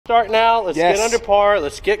start now. Let's get under par.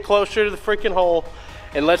 Let's get closer to the freaking hole,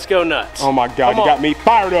 and let's go nuts. Oh my God, you got me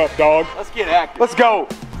fired up, dog. Let's get active. Let's go.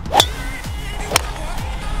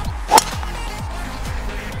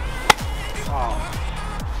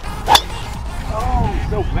 Oh,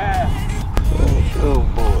 so bad. Oh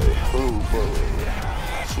boy, oh boy.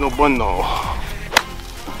 It's no bueno.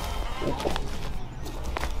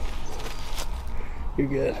 You're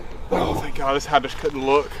good. Oh, thank God, I just couldn't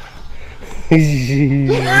look.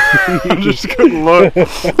 I just couldn't look.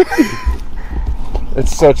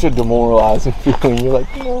 It's such a demoralizing feeling. You're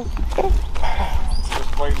like, no.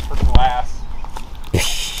 Just waiting for glass.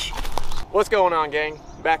 What's going on, gang?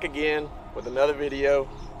 Back again with another video.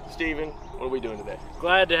 Steven, what are we doing today?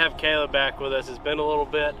 Glad to have Caleb back with us. It's been a little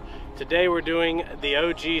bit. Today we're doing the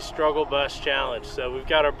OG Struggle Bus Challenge. So we've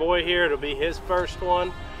got our boy here. It'll be his first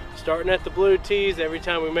one. Starting at the blue tees, every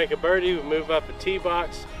time we make a birdie, we move up a tee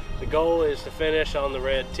box. The goal is to finish on the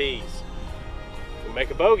red tees. If we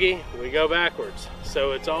make a bogey, we go backwards.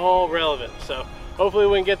 So it's all relevant. So hopefully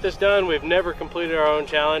we can get this done. We've never completed our own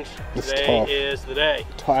challenge. Today is the day.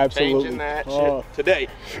 Absolutely. Changing that shit today.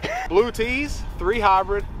 Blue tees, 3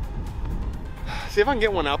 hybrid. See if I can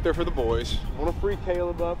get one out there for the boys. Want to free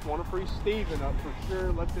Caleb up, want to free Steven up for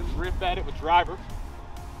sure. Let them rip at it with driver.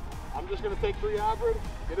 I'm just going to take 3 hybrid,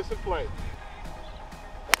 get us in play.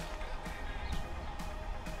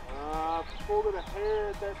 Pulled it a hair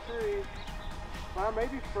at that tree.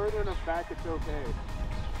 Maybe further enough back, it's okay.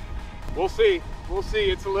 We'll see. We'll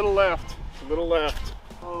see. It's a little left. It's a little left.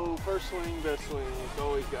 Oh, first swing, best swing. It's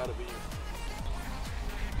always got to be.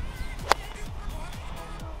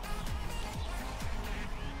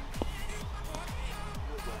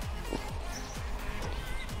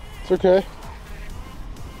 It's okay.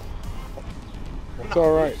 It's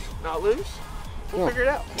all right. Not loose. We'll figure it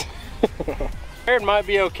out. Aaron might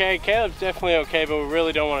be okay. Caleb's definitely okay, but we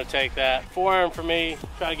really don't want to take that. 4-iron for me.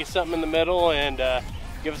 Try to get something in the middle and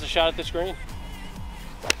give us a shot at this green.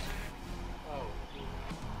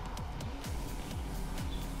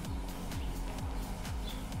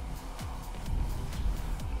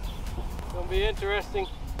 Gonna be interesting.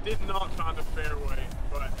 Did not find a fairway,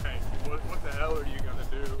 but hey, what the hell are you gonna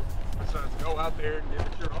do besides go out there and give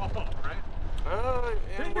it your all, right?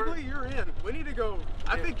 Technically, you're in. We need to go.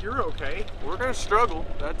 I think you're okay. We're gonna struggle.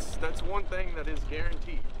 That's one thing that is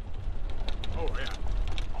guaranteed. Oh yeah,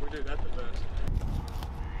 we do that the best.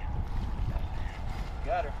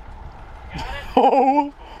 Got her. Got it?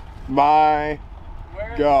 Oh my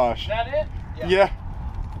gosh. Is that it? Yeah,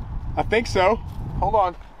 I think so. Hold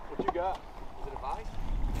on. What you got? Is it a vise?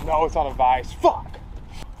 No, it's not a vise. Fuck.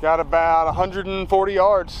 Got about 140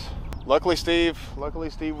 yards. Luckily Steve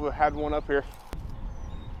had one up here.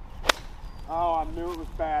 Oh, I knew it was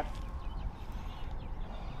bad.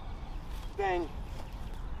 Dang.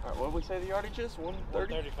 All right, what did we say the yardage is?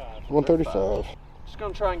 130? 135. 135. Just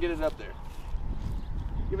gonna try and get it up there.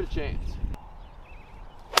 Give it a chance.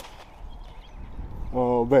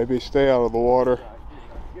 Oh, baby, stay out of the water.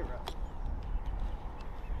 Get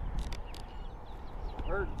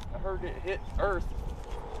right. I heard it hit earth.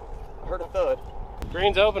 I heard a thud.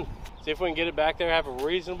 Green's open. See if we can get it back there, have a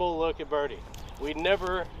reasonable look at birdie. We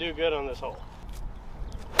never do good on this hole.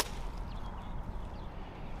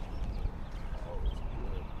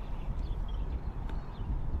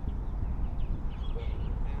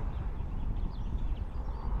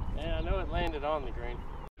 Yeah, I know it landed on the green.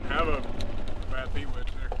 Have a bad beat wedge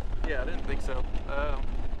there. Yeah, I didn't think so.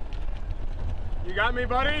 You got me,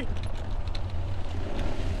 buddy?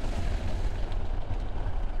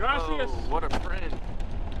 Gracias. Oh, what a friend.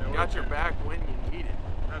 Got your back when you need it.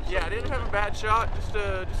 Absolutely. Yeah, I didn't have a bad shot, just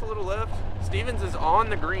a little left. Stevens is on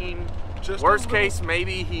the green. Just worst case,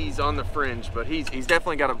 maybe he's on the fringe, but he's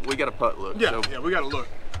definitely we got a putt look. Yeah, so. yeah, we got to look.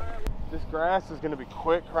 This grass is going to be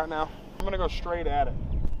quick right now. I'm going to go straight at it.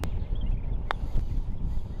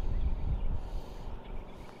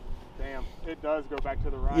 Damn, it does go back to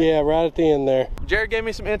the right. Yeah, right at the end there. Jared gave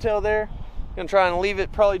me some intel there. Gonna try and leave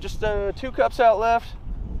it probably just 2 cups out left.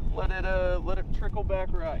 Let it trickle back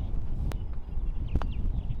right.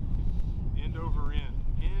 End over end.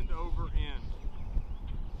 End over end.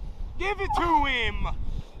 Give it to him.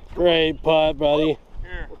 Great putt, buddy.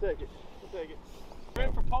 Here. We'll take it. We'll take it. We're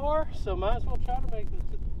in for par, so might as well try to make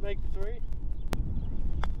the 3.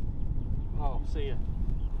 Oh, see ya.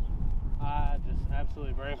 I just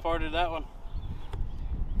absolutely brain farted that one.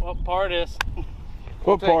 What par it is?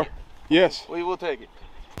 What par? Yes. We will take it.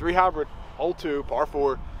 3 hybrid, hole 2, par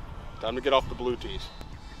 4. Time to get off the blue tees.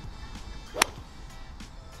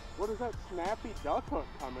 What is that snappy duck hook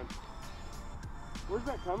coming? Where's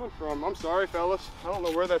that coming from? I'm sorry, fellas. I don't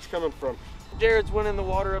know where that's coming from. Jared's winning the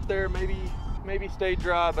water up there. Maybe stay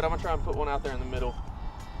dry, but I'm gonna try and put one out there in the middle.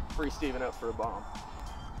 Free Steven up for a bomb.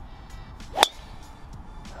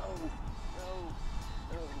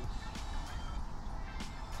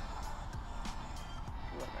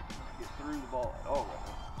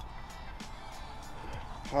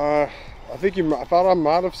 I think I thought I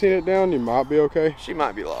might have seen it down. You might be okay. She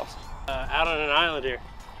might be lost. Out on an island here.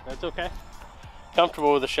 That's okay.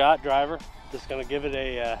 Comfortable with the shot, driver. Just gonna give it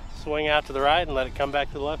a swing out to the right and let it come back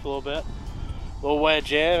to the left a little bit. Little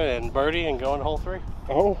wedge in and birdie and go into hole 3.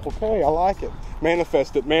 Oh, okay, I like it.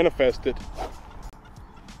 Manifest it, manifest it.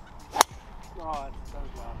 Oh, it's so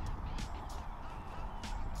good.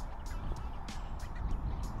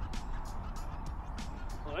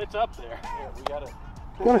 Well, it's up there. Yeah, we got it.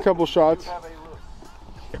 Got a couple shots.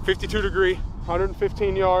 52 degree,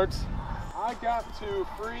 115 yards. I got to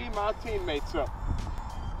free my teammates up.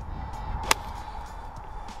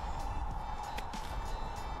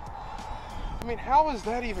 I mean, how is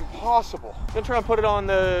that even possible? I'm gonna try and put it on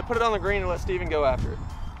the green and let Steven go after it.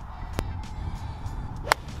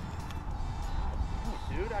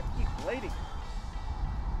 Dude, I keep waiting.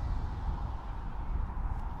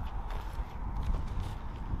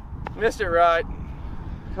 Missed it right.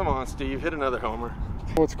 Come on, Steve, hit another homer.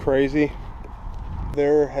 What's crazy,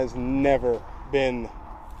 there has never been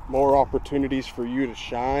more opportunities for you to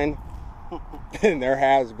shine than there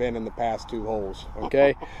has been in the past 2 holes,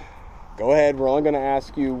 okay? Go ahead, we're only gonna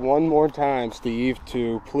ask you one more time, Steve,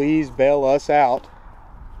 to please bail us out.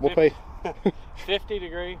 We'll pay. 50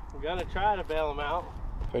 degree, we're gonna try to bail them out.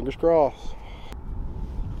 Fingers crossed.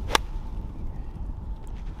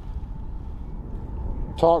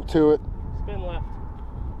 Talk to it. Spin left.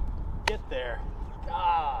 Get there.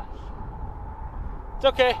 Gosh. It's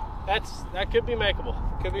okay. That could be makeable.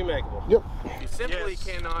 Could be makeable. Yep. You simply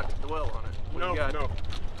cannot dwell on it. No.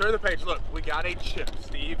 Turn the page. Look, we got a chip.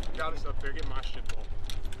 Steve got us up there. Get my shit full.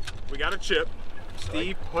 We got a chip.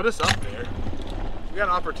 Steve put us up there. We got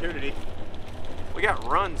an opportunity. We got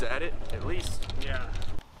runs at it, at least. Yeah.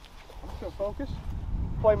 I'm so focused.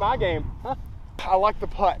 Play my game. Huh? I like the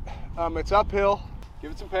putt. It's uphill.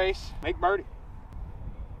 Give it some pace. Make birdie.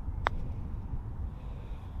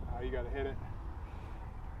 Oh, you got to hit it.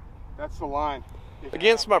 That's the line.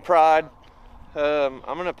 Against my pride, I'm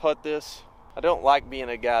gonna putt this. I don't like being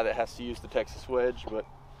a guy that has to use the Texas wedge, but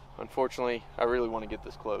unfortunately, I really want to get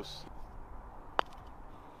this close.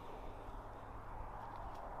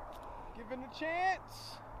 Give it a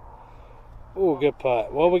chance. Ooh, good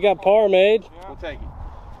putt. Well, we got par made. Yeah. We'll take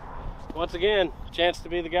it. Once again, chance to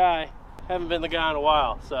be the guy. Haven't been the guy in a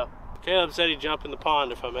while, so Caleb said he'd jump in the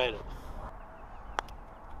pond if I made it.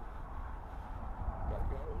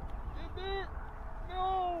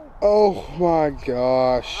 Oh my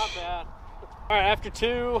gosh. Not bad. All right, after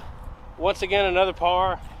 2, once again another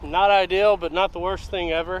par. Not ideal, but not the worst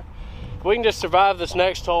thing ever. If we can just survive this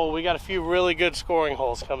next hole, we got a few really good scoring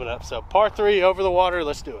holes coming up. So par 3 over the water,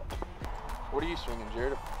 let's do it. What are you swinging,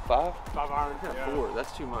 Jared? A 5? 5 iron. Yeah, 4.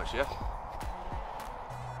 That's too much, yeah.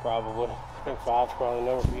 Probably. I think 5's probably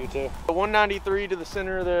number for you too. 193 to the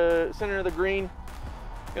center of the green.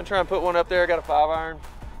 Gonna try and put one up there. I got a 5 iron.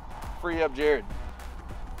 Free up Jared.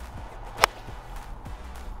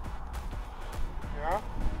 Yeah.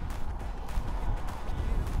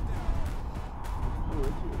 Oh, it's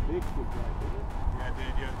a big kick right there. Yeah,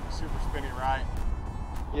 dude, you super spinny right.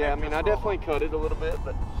 Yeah, I mean, I definitely cut it a little bit,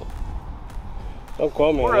 but Don't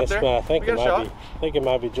quote me we're on up this, there. but I think We got a it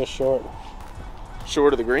might be just short.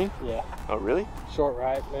 Short of the green? Yeah, Oh, really? short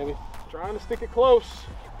right maybe. Trying to stick it close.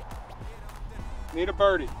 Need a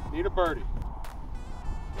birdie. Need a birdie.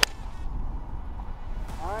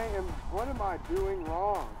 What am I doing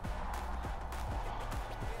wrong?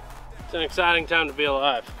 It's an exciting time to be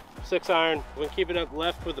alive. 6 iron, we can keep it up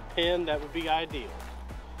left with a pin, that would be ideal.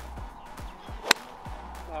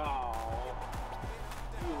 Oh,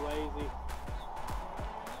 you lazy.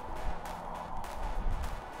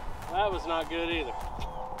 That was not good either.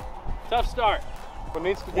 Tough start. What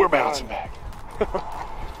needs to be We're done, bouncing back.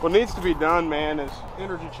 What needs to be done, man, is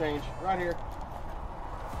energy change. Right here.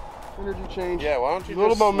 Energy change. Yeah, why don't you A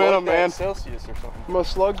little just momentum, slug that man. Celsius or something? I'm gonna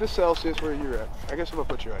slug the Celsius where you're at. I guess I'm gonna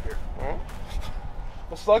put you right here. All right.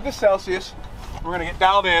 We'll slug the Celsius. We're gonna get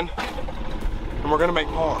dialed in, and we're gonna make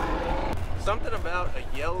par. Something about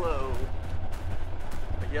a yellow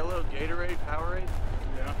Gatorade Powerade.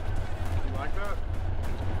 Yeah. You like that?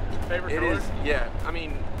 Favorite It color? is, yeah. I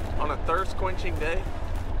mean, on a thirst quenching day,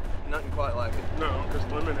 nothing quite like it. No, just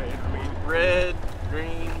lemonade. I mean, Red,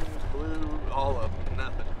 green, blue, all of them.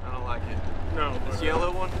 Nothing. I don't like it. no. This but,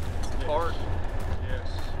 yellow one, yes. part Yes.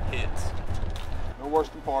 hits. No worse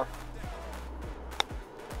than par.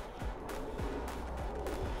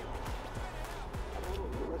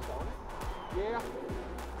 Yeah.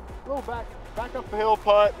 A little back up the hill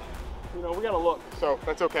putt. You know, we gotta look. So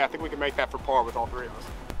that's okay. I think we can make that for par with all three of us.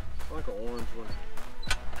 I like an orange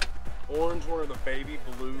one. Orange one or the baby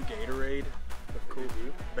blue Gatorade. Cool.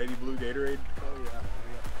 Baby blue Gatorade. Oh yeah.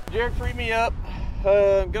 Jared, free me up.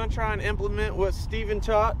 I'm gonna try and implement what Steven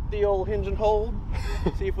taught, the old hinge and hold.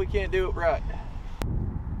 See if we can't do it right.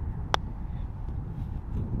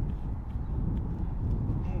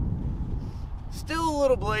 Still a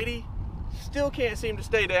little bladey. Still can't seem to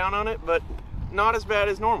stay down on it, but not as bad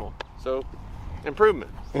as normal. So,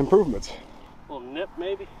 improvement. Improvements. A little nip,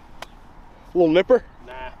 maybe? A little nipper?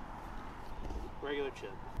 Nah. Regular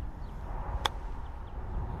chip.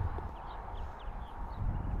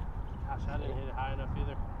 Gosh, I didn't hit it high enough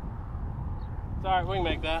either. It's alright, we can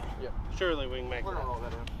make that. Yep. Surely we can make that. All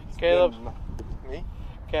that in. Caleb, Me?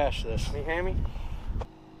 cash this. Me, Hammy?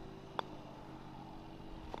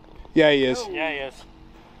 Yeah, he is. Yeah, he is.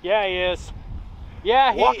 Yeah, he is.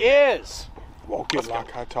 Yeah, he Walk. is. Well, good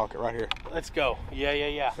luck. I talk it right here. Let's go.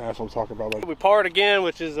 Yeah. That's what I'm talking about. Like, We parred again,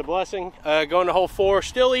 which is a blessing. Going to hole 4,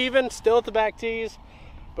 still even, still at the back tees.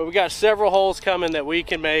 But we got several holes coming that we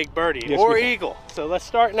can make birdie Yes, or we can. eagle. So let's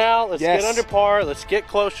start now. Let's Yes. get under par. Let's get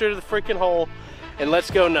closer to the freaking hole. And let's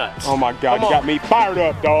go nuts. oh my God, Come you on. got me fired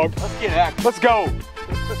up, dog. Let's get active. Let's go.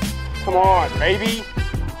 Come on, baby.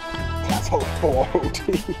 That's a full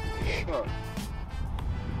OT.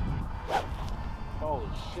 Holy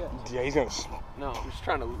shit. Yeah, he's gonna. No, I'm just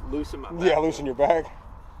trying to loosen my back. Yeah, loosen your bag.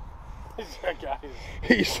 That guy is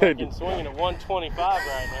He said. fucking swinging at 125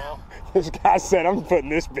 right now. This guy said, "I'm putting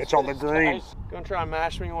this bitch on the green." Guys, Gonna try and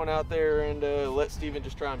mash me one out there and let Steven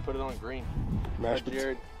just try and put it on green. Mashed,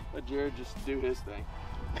 Let Jared just do his thing.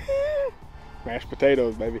 mashed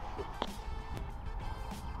potatoes, baby.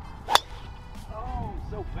 Oh,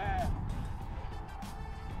 so bad.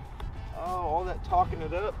 Oh, all that talking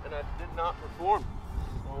it up and I did not perform.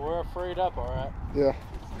 well, we're freed up, all right. Yeah.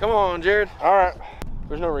 Come on, Jared. All right.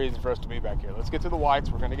 There's no reason for us to be back here. Let's get to the whites.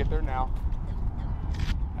 We're gonna get there now.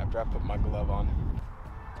 After I put my glove on.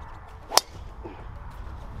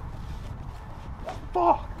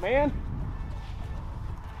 Fuck, man.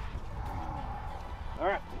 All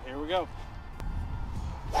right, here we go.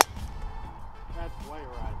 That's way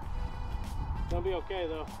right. It's gonna be okay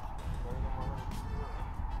though.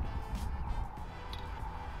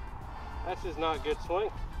 That's just not a good swing,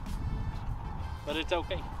 but it's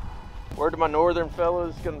okay. Word to my northern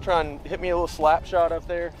fellas, gonna try and hit me a little slap shot up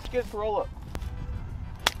there. Let's get it to roll up.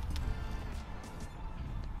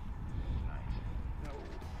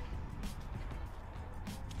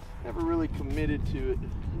 Never really committed to it.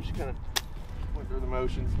 I'm just kind of went through the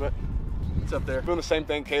motions, but it's up there. Doing the same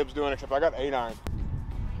thing Caleb's doing, except I got 8 iron.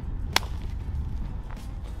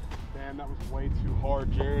 Damn, that was way too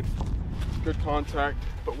hard, Jared. Good contact,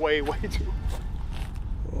 but way too.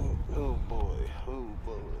 Oh boy.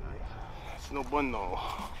 That's no bueno.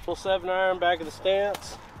 Full 7-iron, back of the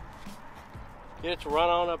stance. Get it to run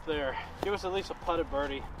on up there. Give us at least a putted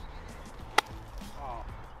birdie. Oh.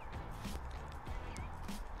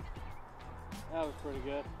 That was pretty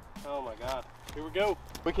good. Oh my God. Here we go.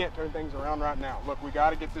 We can't turn things around right now. Look, we got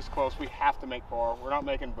to get this close. We have to make par. We're not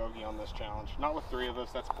making bogey on this challenge. Not with 3 of us,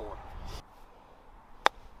 that's 4.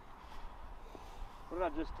 What did I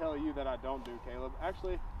just tell you that I don't do, Caleb?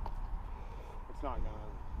 Actually,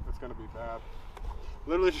 it's gonna be bad.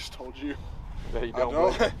 Literally just told you. That you don't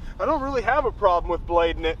blade. I don't really have a problem with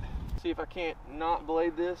blading it. See if I can't not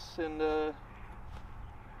blade this and let's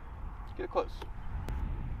get it close.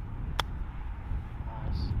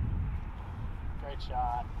 Nice. Great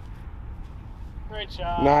shot. Great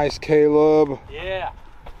shot. Nice, Caleb. Yeah.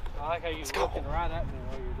 I like how you're looking right at me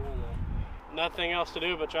while you're doing that. Nothing else to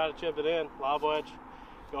do but try to chip it in. Lob wedge.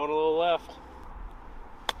 Going a little left.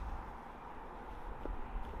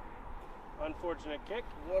 Unfortunate kick.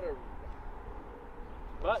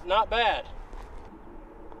 But not bad.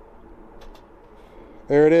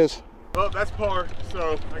 There it is. Well, that's par.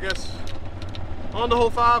 So I guess on the hole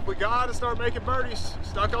 5, we gotta start making birdies.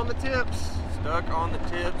 Stuck on the tips. Stuck on the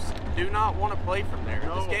tips. Do not want to play from there.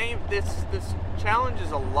 No. This game, this challenge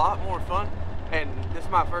is a lot more fun, and this is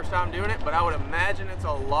my first time doing it, but I would imagine it's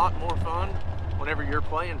a lot more fun whenever you're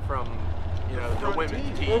playing from, you know, the front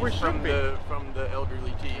women's tee, where we tees, should from be. the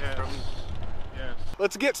elderly tees. Yes. From, Yes.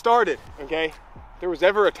 Let's get started, okay? If there was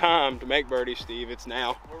ever a time to make birdies, Steve, it's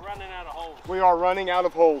now. We're running out of holes. We are running out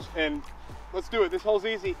of holes, and let's do it. This hole's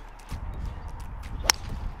easy.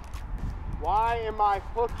 Why am I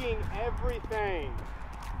hooking everything?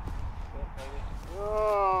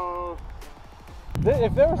 Oh.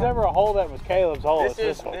 If there was ever a hole that was Caleb's hole, this it's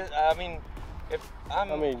this is, one. I mean,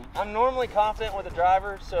 I'm normally confident with a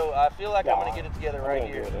driver, so I feel like I'm going to get it together right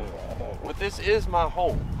here. But this is my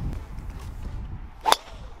hole.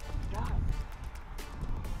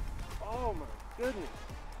 Oh my goodness.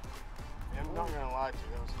 I'm not gonna lie to you,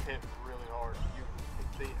 that was hit really hard. You hit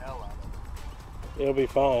the hell out of it. It'll be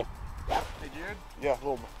fine. Hey Jared? Yeah, a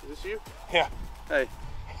little bit. Is this you? Yeah. Hey,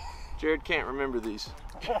 Jared can't remember these.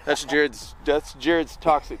 That's Jared's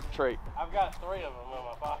toxic trait. I've got 3 of them in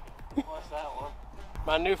my pocket. What's that one?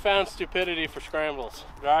 My newfound stupidity for scrambles.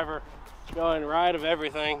 Driver going right of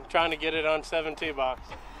everything, trying to get it on 7 tee box.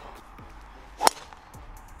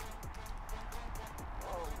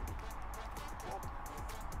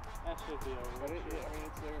 That should be over. I mean,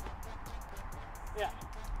 it's there. Yeah.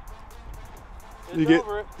 It's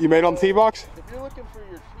over it. You made it on the tee box? If you're looking for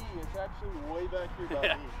your tee, it's actually way back here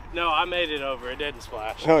by me. No, I made it over. It didn't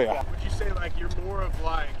splash. Hell yeah. Would you say like you're more of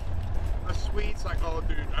like a sweets, like, oh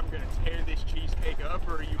dude, I'm gonna tear this cheesecake up,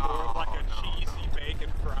 or are you more of like a cheesy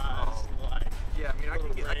bacon fries? Like, yeah, I mean, I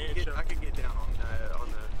could get down on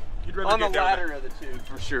the you'd rather on the get down latter of the two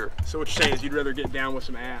for sure. So what you're saying is you'd rather get down with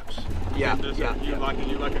some apps? Yeah, You like a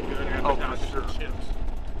good appetizer. Oh, for sure. Chips.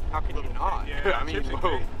 How can you not? Yeah, I mean, chips and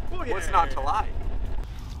whoa. cake. Well, yeah, What's not to like?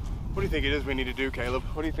 What do you think it is we need to do, Caleb?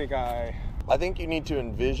 What do you think I think you need to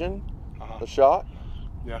envision the shot.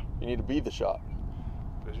 Yeah. You need to be the shot.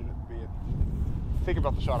 Envision it, be it. Think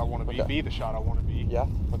about the shot I want to be. Okay. Be the shot I want to be. Yeah.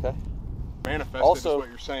 Okay. Manifest Also, is what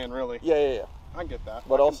you're saying, really. Yeah. I get that.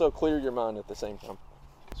 But also clear your mind at the same time.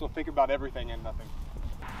 So think about everything and nothing.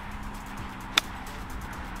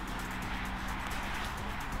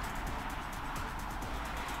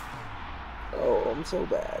 Oh, I'm so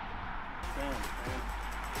bad.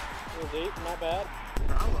 A little deep, not bad.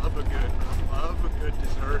 I love a good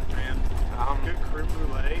dessert, man. Good creme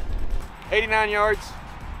brulee. 89 yards.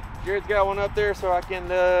 Jared's got one up there, so I can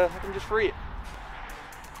just free it.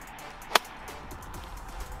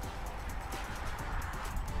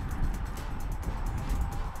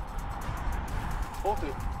 Pulled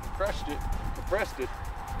it, crushed it, compressed it,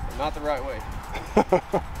 but not the right way.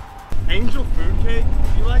 Angel food cake.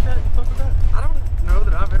 Do you like that? Fuck with that? I don't know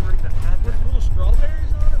that I've ever even had With little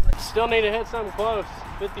strawberries on it? Like, Still need to hit something close.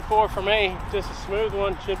 54 for me. Just a smooth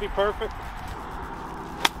one. Should be perfect.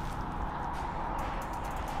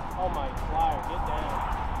 Oh my flyer, get down.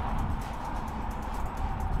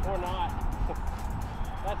 Or not.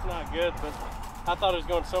 That's not good, but I thought it was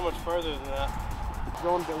going so much further than that.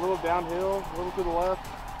 Going a little downhill, a little to the left.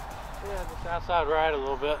 Yeah, just outside right a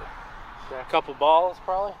little bit. A couple balls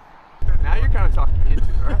probably. Now you're kind of talking me into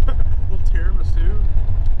it, right? little tiramisu.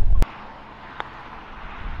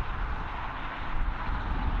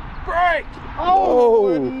 Break!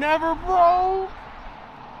 Oh, never broke.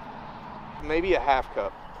 Maybe a half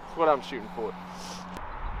cup. That's what I'm shooting for.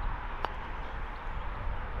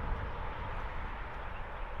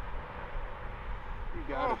 You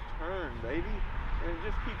gotta turn, baby. And it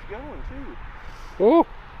just keeps going, too. Ooh.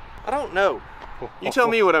 I don't know. You tell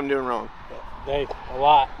me what I'm doing wrong. Hey, a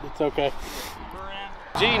lot. It's okay.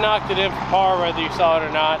 G knocked it in for par whether you saw it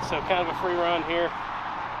or not, so kind of a free run here.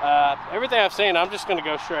 Everything I've seen, I'm just going to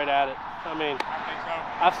go straight at it. I mean,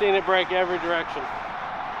 I've seen it break every direction.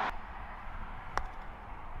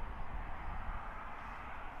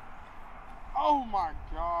 oh my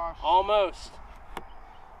gosh. Almost.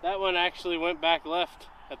 That one actually went back left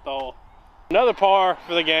at the hole. Another par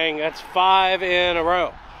for the gang. That's 5 in a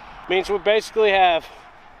row. Means we basically have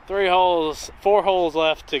 4 holes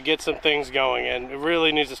left to get some things going, and it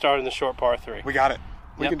really needs to start in the short par 3. We got it.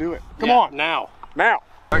 We can do it. Come Yeah, on. now.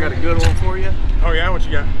 I got a good one for you. Oh yeah, what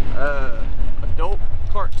you got? Adult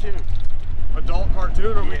cartoon. Adult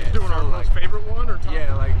cartoon? Are we just doing our most favorite one or top?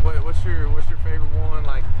 Yeah, like what's your favorite one?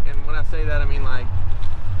 Like, and when I say that, I mean like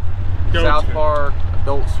South Park,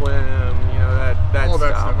 Adult Swim, you know, that all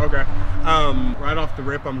that style. stuff. Okay. Right off the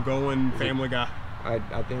rip, I'm going Family Guy. I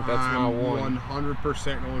think that's my one.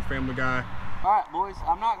 100% going Family Guy. All right, boys.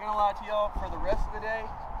 I'm not gonna lie to y'all. For the rest of the day,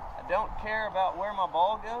 I don't care about where my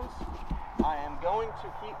ball goes. I am going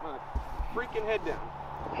to keep my freaking head down,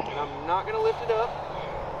 and I'm not gonna lift it up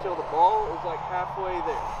until the ball is like halfway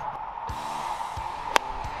there.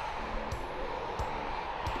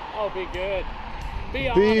 Oh, be good. Be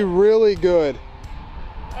on Be it. really good.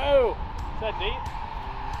 Oh, is that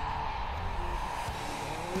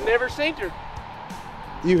deep? Never seen her.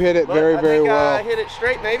 You hit it But very, very I think well. I hit it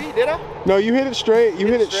straight, maybe. Did I? No, you hit it straight. You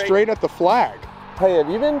hit it straight at the flag. Hey, have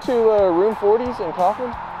you been to Room 40s in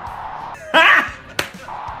Kaufman?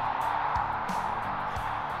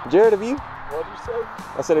 Jared, have you? What did you say?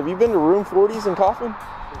 I said, have you been to Room 40s in Kaufman?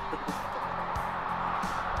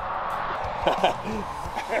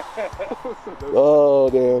 Oh,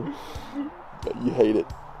 damn. You hate it.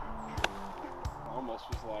 I almost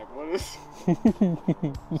was like, what is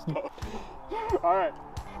stuff? All right.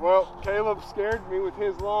 Well, Caleb scared me with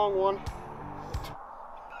his long one.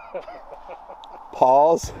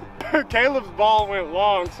 Pause. Caleb's ball went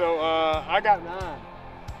long, so I got 9.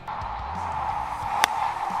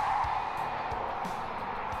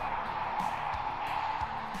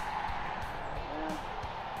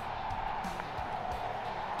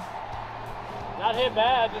 Not hit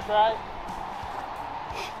bad, just right.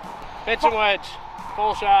 Pitch and wedge,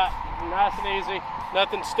 full shot, nice and easy,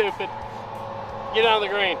 nothing stupid. Get on the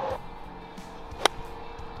green.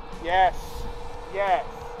 Yes. Yes.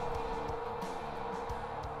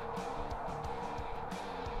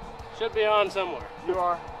 Should be on somewhere. You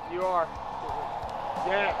are. You are.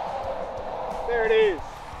 Yeah. There it is.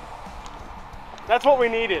 That's what we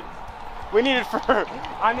needed. We needed for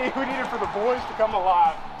we needed for the boys to come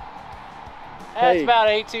alive. That's Hey. about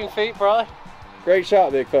 18 feet, probably. Great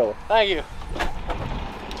shot, big fella. Thank you.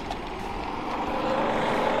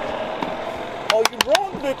 Oh, you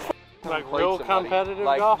wrong, big fella. Like Played real somebody. competitive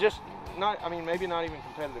like, golf? Just not. I mean, maybe not even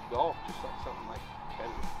competitive golf. Just like something like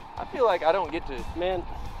competitive. I feel like I don't get to. Man,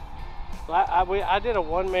 I did a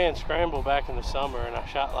one-man scramble back in the summer, and I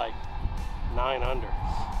shot like 9 under.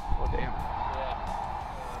 Well, damn.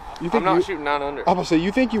 Yeah. You I'm not shooting 9 under. I'm gonna say,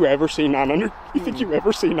 you think you ever see 9 under? You think you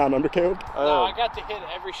ever see 9 under, Caleb? No, I got to hit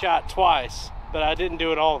every shot twice, but I didn't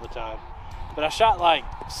do it all the time. But I shot like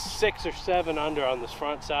 6 or 7 under on this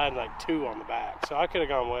front side and like 2 on the back, so I could have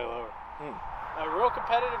gone way lower. A real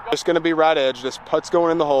competitive golf. Just gonna be right edge. This putt's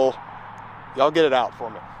going in the hole. Y'all get it out for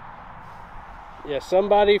me. Yeah,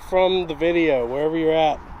 somebody from the video, wherever you're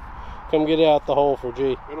at, come get it out the hole for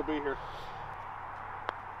G. It'll be here.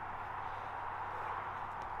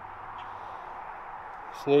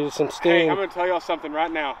 Just needed some Hey, steam. I'm gonna tell y'all something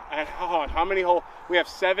right now. And hold on, how many holes? We have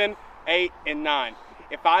 7, 8, and 9.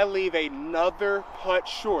 If I leave another putt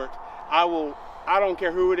short, I don't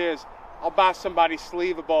care who it is, I'll buy somebody's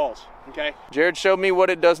sleeve of balls, okay? Jared showed me what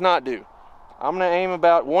it does not do. I'm gonna aim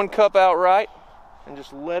about 1 cup out right and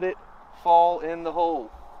just let it fall in the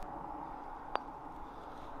hole.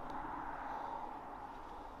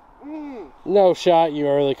 No shot, you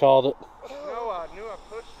early called it. No, I knew I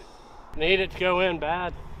pushed it. Need it to go in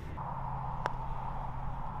bad.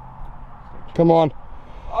 Come on.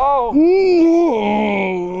 Oh,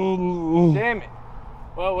 damn it.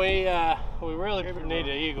 Well, we really need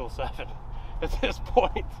an Eagle 7 at this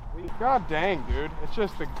point. God dang, dude. It's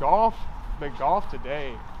just the golf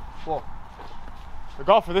today. Well, the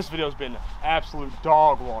golf for this video has been absolute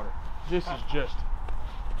dog water. This is just,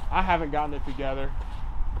 I haven't gotten it together.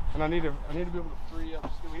 And I need to be able to free up.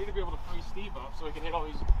 We need to be able to free Steve up so he can hit all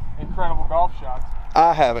these incredible golf shots.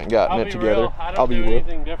 I haven't gotten I'll it be together. real, I don't I'll be do real.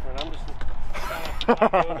 anything different. I'm just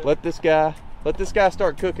kinda doing it. Let this guy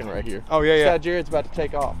start cooking right here. Oh, yeah, This yeah. guy Jared's about to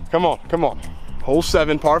take off. Come on, come on. Hole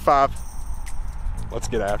 7, par 5. Let's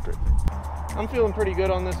get after it. I'm feeling pretty good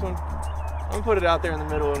on this one. I'm gonna put it out there in the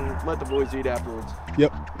middle and let the boys eat afterwards.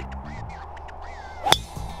 Yep.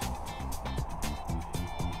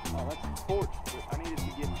 Oh, that's a torch, but I needed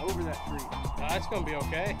to get over that tree. That's gonna be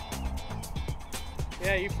okay.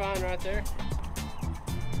 Yeah, you fine right there.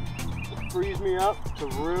 It frees me up to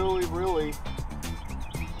really, really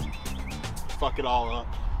fuck it all up.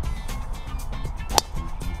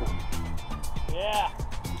 Yeah,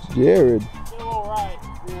 Jared. still all right.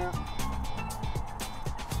 Yeah.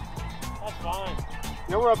 That's fine.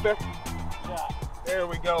 Yeah, we're up there. Yeah. There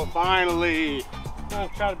we go, finally. I'm gonna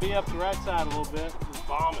try to be up the right side a little bit. Just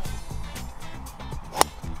bomb it.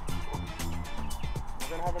 We're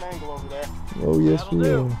gonna have an angle over there. Oh, yes, That'll we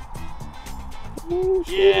do. will.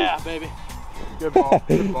 Yeah, baby. Good ball,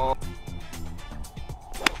 good ball.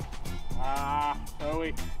 Ah,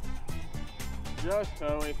 Toey. Just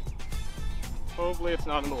Toey. Hopefully it's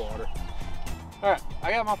not in the water. All right,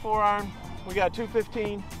 I got my 4-iron. We got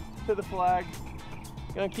 215 to the flag.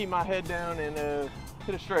 Gonna keep my head down and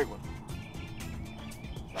hit a straight one.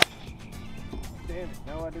 Damn it,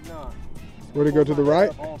 no I did not. Where'd it go, to the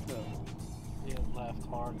right? Also. Yeah, left,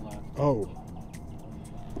 hard left. Oh.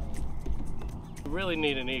 We really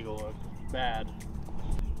need an eagle look. Bad.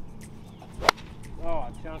 Oh,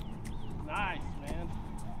 I chunked. Nice, man.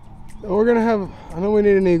 We're gonna have, I know we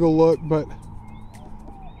need an eagle look, but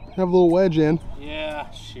have a little wedge in. Yeah,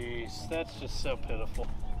 jeez, that's just so pitiful.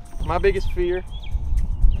 My biggest fear,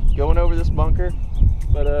 going over this bunker,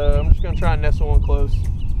 but I'm just gonna try and nestle one close.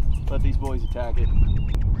 Let these boys attack it.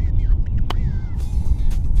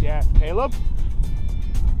 Yeah, Caleb.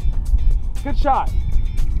 Good shot.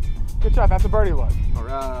 Good shot, that's a birdie look. All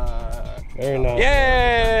right. Very nice.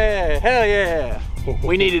 Yeah! Hell yeah.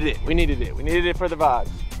 We needed it. We needed it. We needed it for the vibes.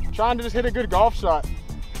 Trying to just hit a good golf shot.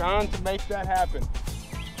 Trying to make that happen.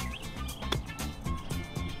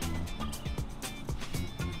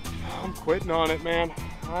 I'm quitting on it, man.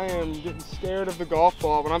 I am getting scared of the golf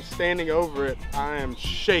ball. When I'm standing over it, I am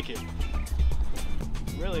shaking.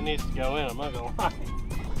 It really needs to go in, I'm not gonna lie.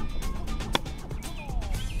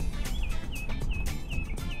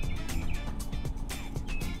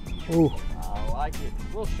 Ooh. I like it.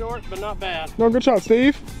 A little short, but not bad. No, good shot,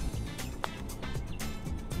 Steve.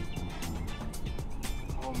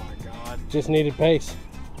 Oh my God. Just needed pace.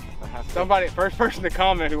 Somebody, first person to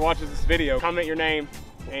comment who watches this video, comment your name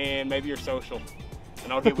and maybe your social.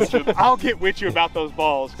 And I'll get with you. I'll get with you about those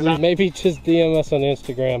balls. Maybe just DM us on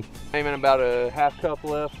Instagram. Aiming about a half cup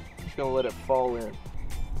left. Just gonna let it fall in.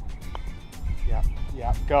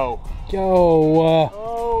 Yeah, go. Go.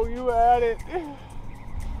 Oh, you had it.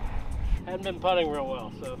 Hadn't been putting real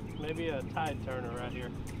well, so maybe a tide turner right here.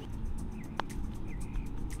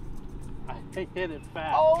 I hit it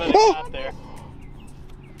fast, but it got there.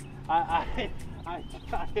 I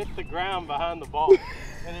hit the ground behind the ball,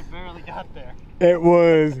 and it barely got there. It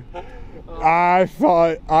was. I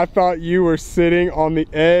thought you were sitting on the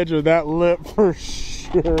edge of that lip for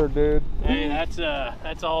sure, dude. Hey,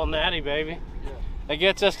 that's all natty, baby. That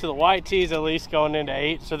gets us to the white tees at least going into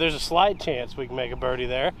 8, so there's a slight chance we can make a birdie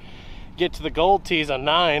there. Get to the gold tees on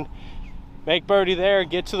 9, make birdie there,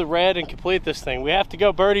 get to the red and complete this thing. We have to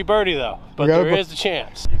go birdie though, but there is a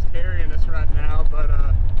chance. He's carrying us right now, but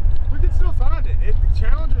we can still find it. The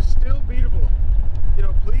challenge is still beatable. You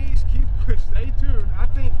know, please stay tuned. I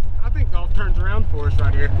think golf turns around for us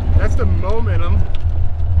right here. That's the momentum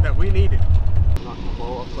that we needed. I'm not gonna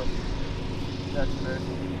blow up, but that's fair.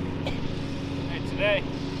 Hey, today,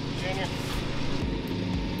 Junior.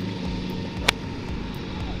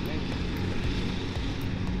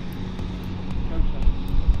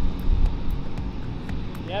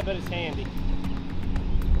 Yeah, but it's handy.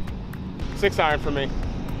 6 iron for me.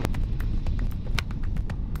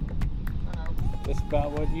 That's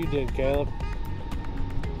about what you did, Caleb.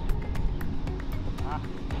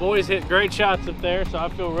 Boys hit great shots up there, so I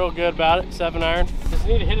feel real good about it. 7 iron. Just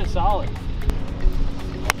need to hit it solid.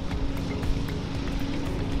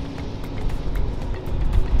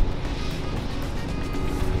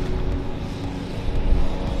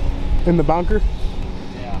 In the bunker?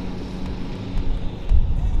 Yeah.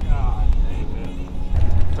 God dang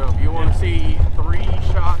it. So if you want to see 3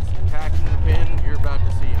 shots attacking the pin, you're about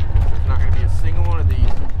to see them. Because there's not going to be a single one of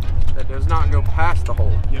these that does not go past the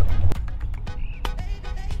hole. Yep.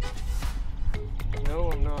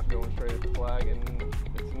 No, I'm not going straight at the flag, and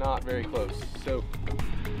it's not very close. So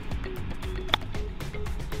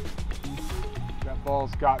That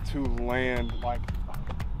ball's got to land like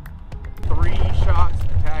 3 shots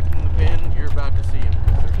attacking the pin, you're about to see them.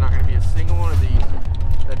 Because there's not going to be a single one of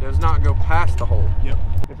these that does not go past the hole. Yep.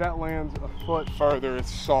 If that lands a foot further,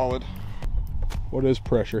 it's solid. What is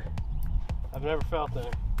pressure? I've never felt any.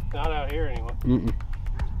 Not out here anyway. Mm-mm.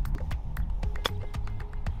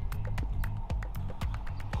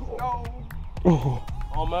 No. Oh.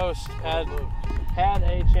 Almost had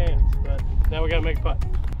a chance, but now we gotta make a putt.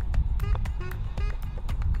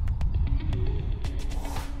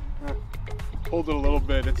 Hold it a little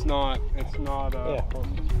bit. It's not. Yeah,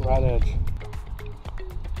 right edge.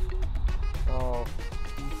 Oh.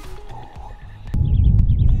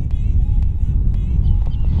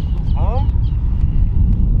 Huh?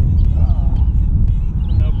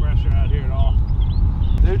 No pressure out here at all.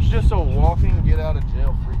 It's just a walking get out of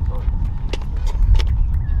jail free card.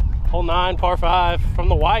 Hole 9, par 5 from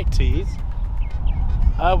the white tees.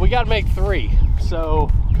 We got to make 3. So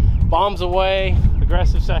bombs away,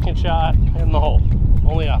 aggressive second shot, in the hole.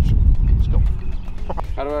 Only option. Let's go.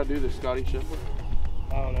 How do I do this, Scotty Scheffler?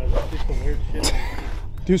 I don't know. Just do some weird shit.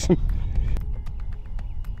 Do some.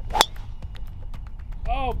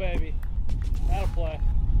 Oh baby, that'll play.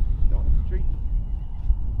 Don't hit the tree.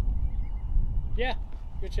 Yeah,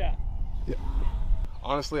 good shot. Yeah.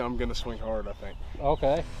 Honestly, I'm gonna swing hard, I think.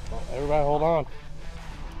 Okay, well, everybody hold on.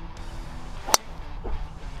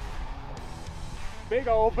 Big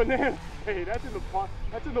old banana. Hey, that's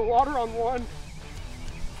in the water on 1.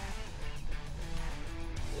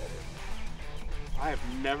 I have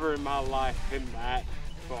never in my life been that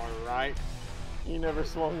far right. You never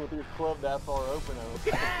swung with your club that far open.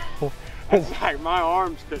 It's like my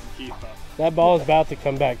arms couldn't keep up. That ball is about to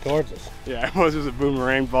come back towards us. Yeah, it was a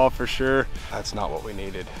boomerang ball for sure. That's not what we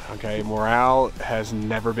needed. Okay, morale has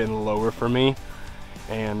never been lower for me.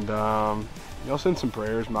 And y'all send some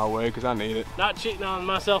prayers my way because I need it. Not cheating on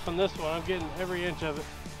myself in this one. I'm getting every inch of it.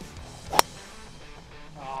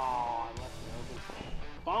 Oh.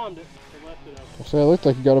 bombed it. They left it open. So it looked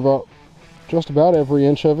like you got just about every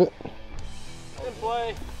inch of it. In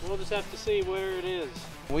play. We'll just have to see where it is.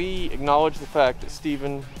 We acknowledge the fact that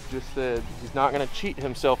Steven just said he's not going to cheat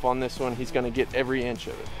himself on this one. He's going to get every inch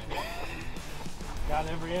of it. Got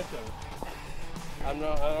every inch of it. I don't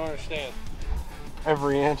understand.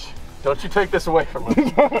 Every inch. Don't you take this away from us.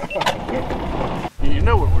 You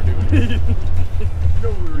know what we're doing.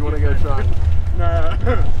 You want to go try? Nah.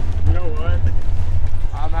 You know what?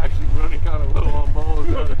 I'm actually running kind of low on balls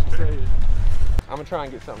now that you say it. I'm going to try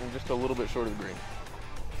and get something just a little bit short of the green.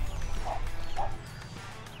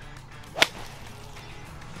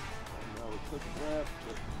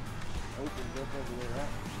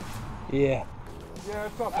 Yeah. Yeah,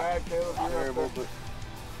 it's not bad, Caleb. You're Terrible, up there.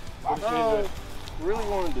 but really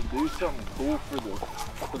wanted to do something cool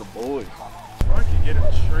for the boys. If I could get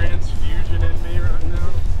a transfusion in me right now.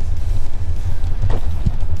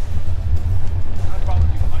 I'd probably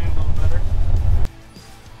be playing a little better.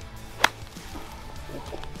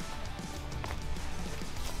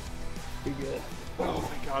 Pretty good. Oh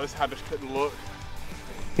my god, I just couldn't look.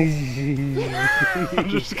 I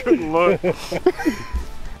just couldn't look.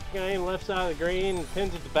 Game left side of the green,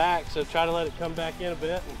 pins at the back, so try to let it come back in a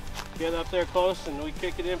bit and get up there close, and we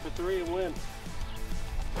kick it in for 3 and win.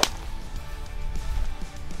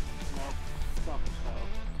 Nope. Stop the style.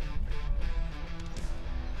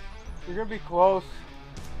 You're gonna be close.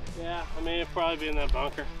 Yeah, I mean, it'll probably be in that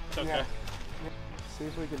bunker. It's okay. Yeah. See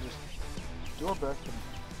if we can just do our best to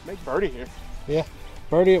make birdie here. Yeah.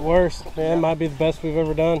 Birdie at worst, man, might be the best we've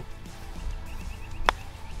ever done.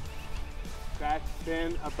 That's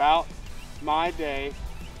been about my day.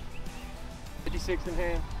 56 in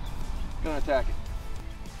hand. Gonna attack it.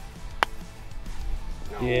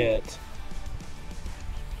 No. Yet.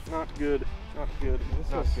 Not good. Not good.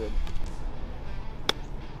 Not good.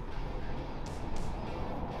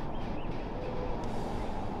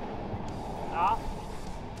 Stop.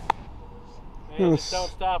 Man, just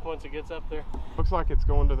don't stop once it gets up there. Looks like it's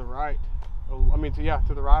going to the right. I mean, yeah,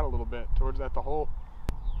 to the right a little bit, towards at the hole.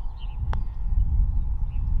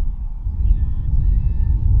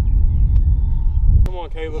 Come on,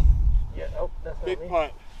 Caleb. Yeah, oh, that's not Big me.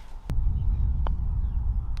 putt.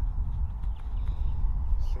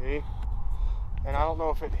 See? And I don't know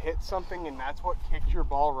if it hit something and that's what kicked your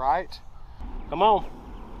ball right. Come on.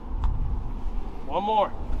 One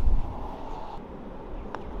more.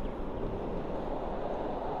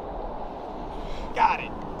 Got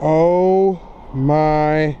it. Oh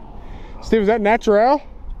my. Steve, is that natural?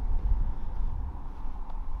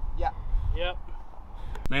 Yeah. Yep.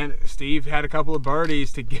 Man, Steve had a couple of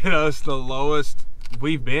birdies to get us the lowest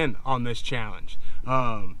we've been on this challenge. Yeah,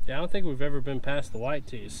 I don't think we've ever been past the white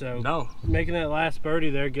tees. So No. making that last birdie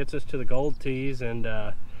there gets us to the gold tees, and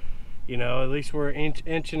you know, at least we're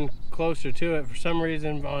inching closer to it. For some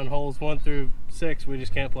reason, on holes 1 through 6, we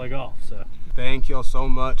just can't play golf. So Thank y'all so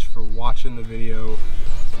much for watching the video.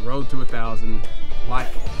 Road to 1,000. Like,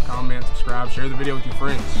 comment, subscribe, share the video with your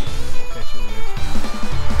friends. Catch you later.